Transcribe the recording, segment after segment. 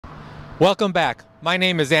Welcome back. My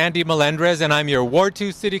name is Andy Melendrez, and I'm your Ward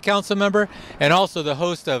 2 City Council member and also the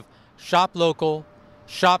host of Shop Local,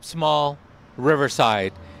 Shop Small,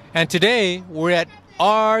 Riverside. And today we're at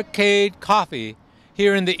Arcade Coffee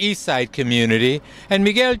here in the Eastside Community. And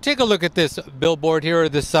Miguel, take a look at this billboard here, or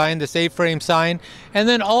this sign, this A-frame sign, and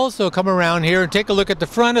then also come around here and take a look at the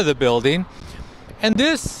front of the building. And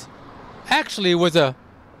this actually was a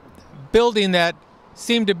building that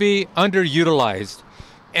seemed to be underutilized,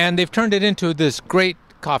 and they've turned it into this great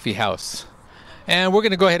coffee house. And we're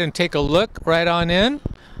going to go ahead and take a look right on in.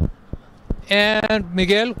 And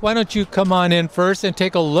Miguel, why don't you come on in first and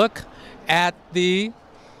take a look at the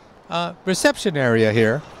reception area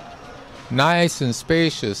here. Nice and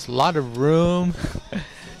spacious, a lot of room.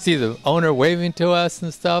 See the owner waving to us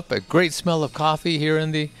and stuff. A great smell of coffee here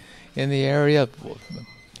in the area.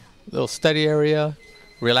 Little study area,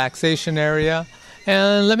 relaxation area.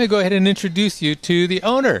 And let me go ahead and introduce you to the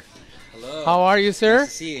owner. Hello. How are you, sir? Nice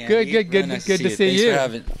to see you, Andy. Good Nice to see you.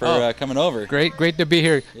 Thanks for coming over. Great to be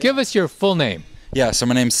here. Yeah. Give us your full name. Yeah, so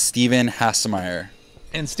my name's Steven Hassemeyer.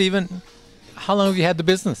 And Steven, how long have you had the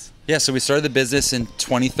business? Yeah, so we started the business in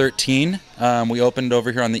 2013. We opened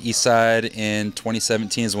over here on the east side in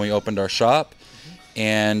 2017 is when we opened our shop.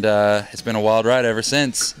 And it's been a wild ride ever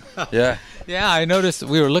since. Yeah. Yeah, I noticed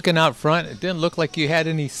we were looking out front. It didn't look like you had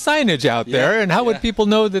any signage out there. And how would people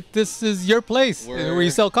know that this is your place where you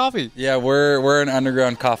sell coffee? Yeah, we're an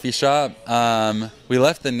underground coffee shop. We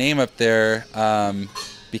left the name up there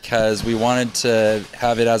because we wanted to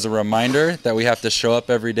have it as a reminder that we have to show up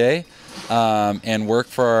every day and work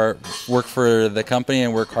for the company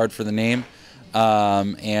and work hard for the name.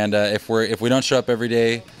 If we don't show up every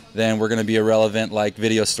day, then we're going to be irrelevant like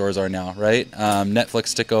video stores are now, right?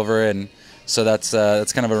 Netflix took over, and so that's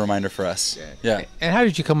kind of a reminder for us. Yeah. And how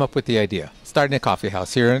did you come up with the idea, starting a coffee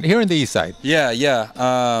house here in the East Side? Yeah.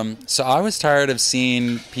 So I was tired of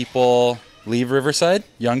seeing people leave Riverside,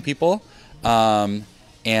 young people,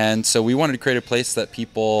 and so we wanted to create a place that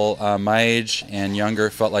people my age and younger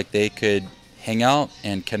felt like they could hang out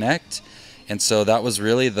and connect. And so that was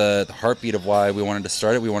really the heartbeat of why we wanted to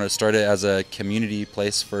start it. We wanted to start it as a community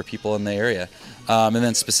place for people in the area, and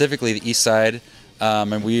then specifically the East Side.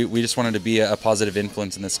 And we just wanted to be a positive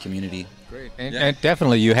influence in this community. Great. And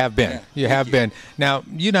definitely you have been. Yeah, you have been. Now,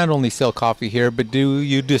 you not only sell coffee here, but do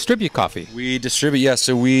you distribute coffee? We distribute, yes.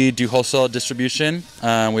 So we do wholesale distribution.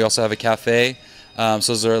 We also have a cafe. So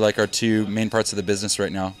those are like our two main parts of the business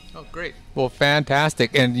right now. Oh, great. Well,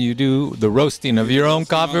 fantastic. And you do the roasting of your own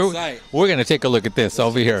coffee. We're going to take a look at this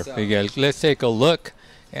over here, Miguel. Let's take a look.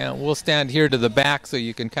 And we'll stand here to the back so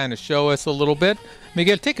you can kind of show us a little bit.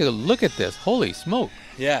 Miguel, take a look at this. Holy smoke.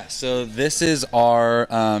 Yeah, so this is our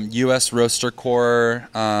U.S. Roaster Core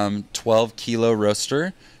 12-kilo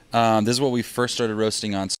roaster. This is what we first started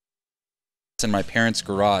roasting on. In my parents'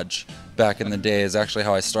 garage back in the day is actually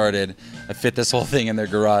how I started. I fit this whole thing in their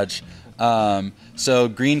garage. So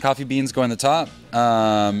green coffee beans go on the top,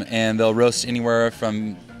 and they'll roast anywhere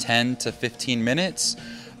from 10 to 15 minutes.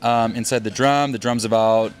 Inside the drum's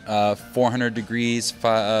about 400 degrees,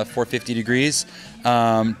 450 degrees,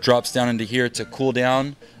 drops down into here to cool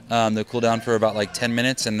down. They'll cool down for about like 10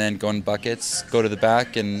 minutes and then go in buckets, go to the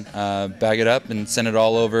back and bag it up and send it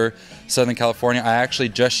all over Southern California. I actually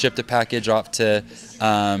just shipped a package off to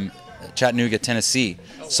Chattanooga, Tennessee.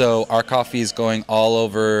 So our coffee is going all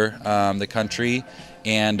over the country.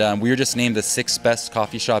 And we were just named the 6th best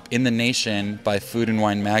coffee shop in the nation by Food and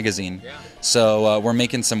Wine magazine. So we're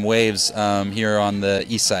making some waves here on the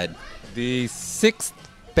east side. The 6th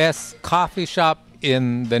best coffee shop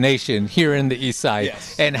in the nation here in the east side.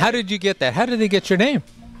 Yes. And how did you get that? How did they get your name?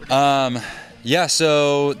 Yeah,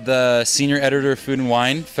 so the senior editor of Food and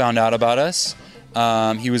Wine found out about us.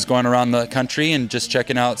 He was going around the country and just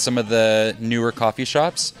checking out some of the newer coffee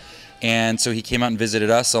shops. And so he came out and visited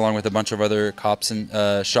us along with a bunch of other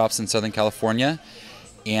shops in Southern California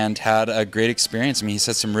and had a great experience. I mean, he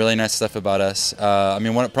said some really nice stuff about us. Probably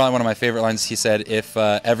one of my favorite lines, he said, if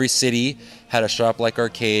every city had a shop like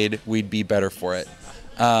Arcade, we'd be better for it.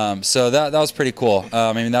 So that was pretty cool.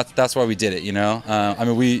 That's why we did it, you know.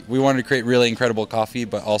 We wanted to create really incredible coffee,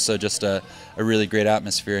 but also just a really great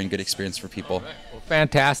atmosphere and good experience for people. Right. Well,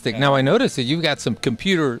 fantastic. Now I noticed that you've got some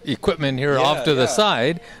computer equipment here off to the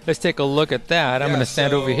side. Let's take a look at that. I'm going to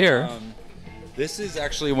stand over here. This is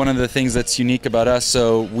actually one of the things that's unique about us.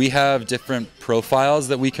 So we have different profiles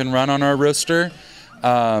that we can run on our roaster.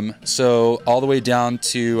 So all the way down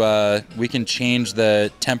to we can change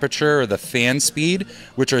the temperature or the fan speed,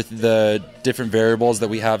 which are the different variables that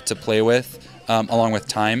we have to play with along with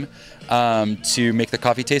time to make the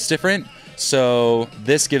coffee taste different. So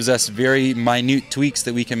this gives us very minute tweaks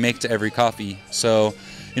that we can make to every coffee. So,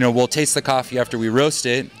 we'll taste the coffee after we roast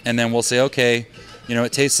it, and then we'll say, okay,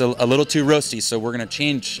 it tastes a little too roasty, so we're going to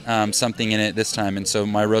change something in it this time. And so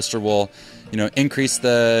my roaster will, increase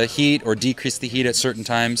the heat or decrease the heat at certain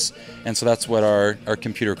times. And so that's what our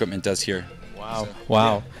computer equipment does here. Wow. So,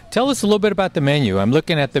 wow. Yeah. Tell us a little bit about the menu. I'm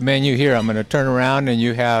looking at the menu here. I'm going to turn around and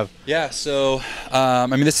you have... Yeah, so,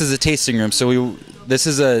 this is a tasting room. So this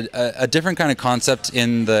is a different kind of concept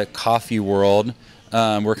in the coffee world.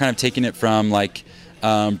 We're kind of taking it from like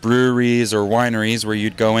breweries or wineries where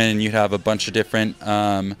you'd go in and you'd have a bunch of different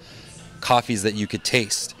coffees that you could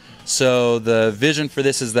taste. So the vision for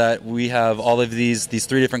this is that we have all of these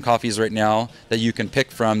 3 different coffees right now that you can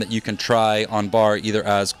pick from, that you can try on bar either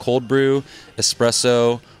as cold brew,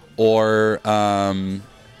 espresso, or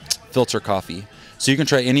filter coffee. So you can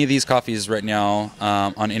try any of these coffees right now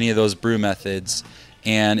on any of those brew methods.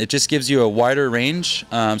 And it just gives you a wider range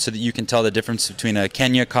so that you can tell the difference between a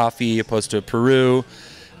Kenya coffee opposed to a Peru.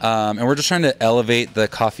 And we're just trying to elevate the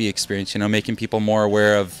coffee experience, making people more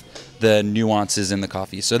aware of the nuances in the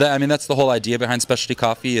coffee. So that's the whole idea behind specialty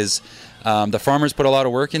coffee is the farmers put a lot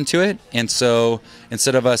of work into it. And so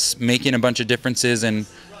instead of us making a bunch of differences and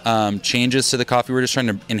changes to the coffee, we're just trying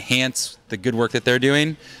to enhance the good work that they're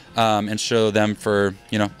doing and show them for,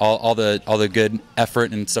 all the good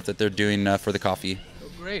effort and stuff that they're doing for the coffee.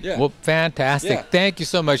 Great. Yeah. Well, fantastic. Yeah. Thank you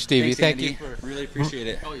so much, Stevie. Thanks, Andy. Thank you. Really appreciate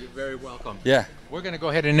it. Oh, you're very welcome. Yeah. We're going to go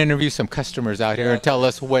ahead and interview some customers out here and tell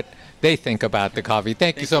us what they think about the coffee.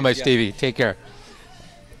 Thank you so much, Stevie. Take care.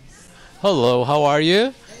 Hello, how are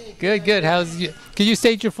you? Good, good. Can you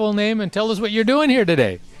state your full name and tell us what you're doing here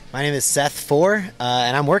today? My name is Seth Four,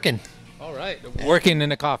 and I'm working. All right. Working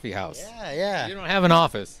in a coffee house. Yeah. You don't have an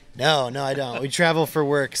office? No, I don't. We travel for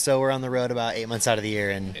work, so we're on the road about 8 months out of the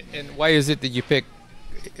year. And why is it that you pick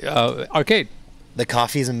Arcade? The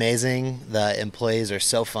coffee is amazing. The employees are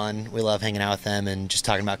so fun. We love hanging out with them and just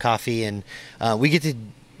talking about coffee. And we get to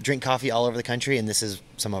drink coffee all over the country, and this is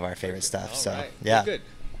some of our favorite stuff. So, yeah. Well,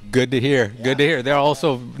 good to hear. Yeah. Good to hear. They're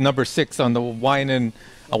also number 6 on the food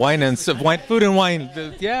and wine.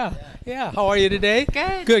 Yeah. How are you today?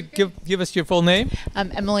 Good. Give us your full name.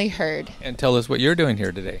 Emily Hurd. And tell us what you're doing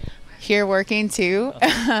here today. Here working too.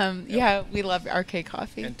 We love Arcade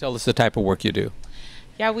Coffee. And tell us the type of work you do.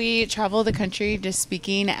 Yeah, we travel the country just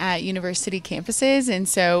speaking at university campuses, and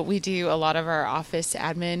so we do a lot of our office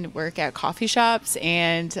admin work at coffee shops,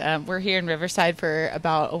 and we're here in Riverside for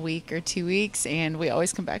about a week or 2 weeks, and we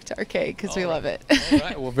always come back to Arcade because we love it. All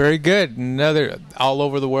right, well, very good. All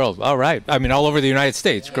over the world. All right. All over the United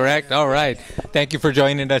States, correct? All right. Thank you for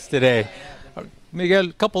joining us today. We got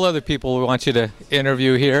a couple other people we want you to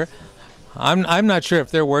interview here. I'm not sure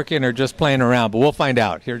if they're working or just playing around, but we'll find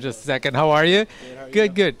out here in just a second. How are you?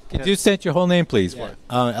 Good. Could you state your whole name, please? Yeah.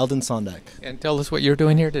 Eldon Sondak. And tell us what you're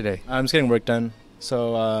doing here today. I'm just getting work done.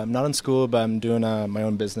 So I'm not in school, but I'm doing my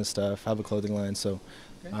own business stuff. I have a clothing line, so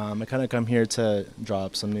I kind of come here to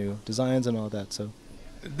drop some new designs and all that. So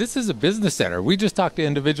this is a business center. We just talked to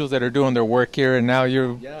individuals that are doing their work here, and now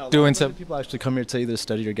you're doing some. People actually come here to either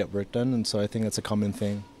study or get work done, and so I think that's a common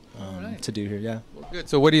thing to do here. Yeah. Well, good.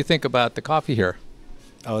 So what do you think about the coffee here?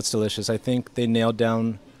 Oh, it's delicious. I think they nailed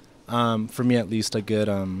down, for me at least, a good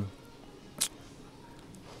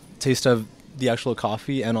taste of the actual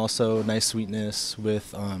coffee and also nice sweetness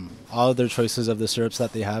with all of their choices of the syrups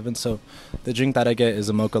that they have. And so the drink that I get is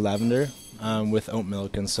a mocha lavender with oat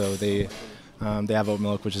milk, and so they have oat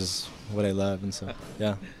milk, which is what I love, and so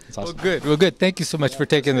yeah, it's awesome. Well, good. Thank you so much for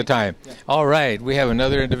taking the time. All right, we have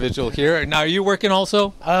another individual here. Now, are you working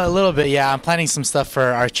also? A little bit, yeah. I'm planning some stuff for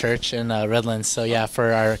our church in Redlands, so yeah,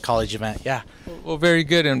 for our college event, yeah. Well, very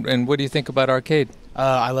good. And what do you think about Arcade?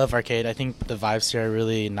 I love Arcade. I think the vibes here are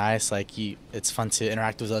really nice. It's fun to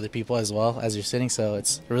interact with other people as well as you're sitting, so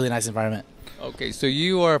it's a really nice environment. Okay, so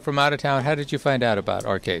you are from out of town. How did you find out about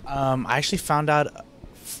Arcade? I actually found out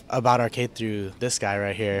about Arcade through this guy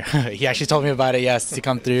right here. He actually told me about it, yes, to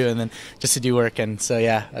come through and then just to do work, and so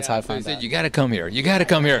yeah, that's how I found out. You got to come here. You got to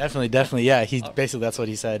come here. Definitely, yeah. That's what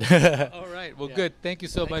he said. All right, well, good. Thank you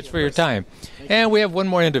so much for your time. And we have one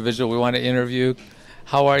more individual we want to interview.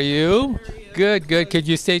 How are you? Good. Could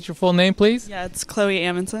you state your full name, please? Yeah, it's Chloe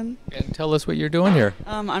Amundsen. And tell us what you're doing here.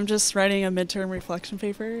 I'm just writing a midterm reflection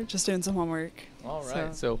paper, just doing some homework. All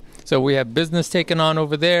right. So we have business taken on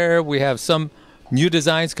over there. We have some new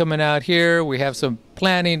designs coming out here. We have some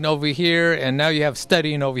planning over here, and now you have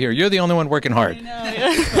studying over here. You're the only one working hard.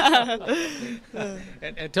 I know.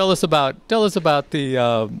 And tell us about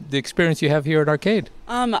the experience you have here at Arcade.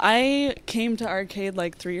 I came to Arcade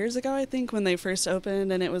like 3 years ago, I think, when they first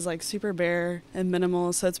opened, and it was like super bare and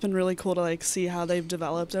minimal. So it's been really cool to like see how they've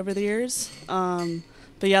developed over the years.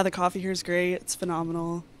 But yeah, the coffee here is great. It's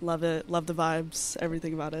phenomenal. Love it. Love the vibes.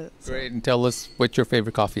 Everything about it. So. Great. And tell us what your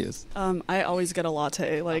favorite coffee is. I always get a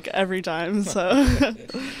latte, like every time. So.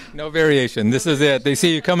 No variation. This is it. They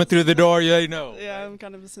see you coming through the door. You know. Yeah, I'm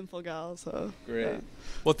kind of a simple gal. So. Great. Yeah.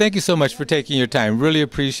 Well, thank you so much for taking your time. Really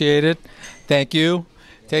appreciate it. Thank you.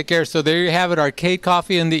 Take care. So there you have it, Arcade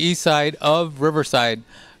Coffee in the east side of Riverside.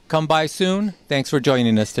 Come by soon. Thanks for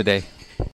joining us today.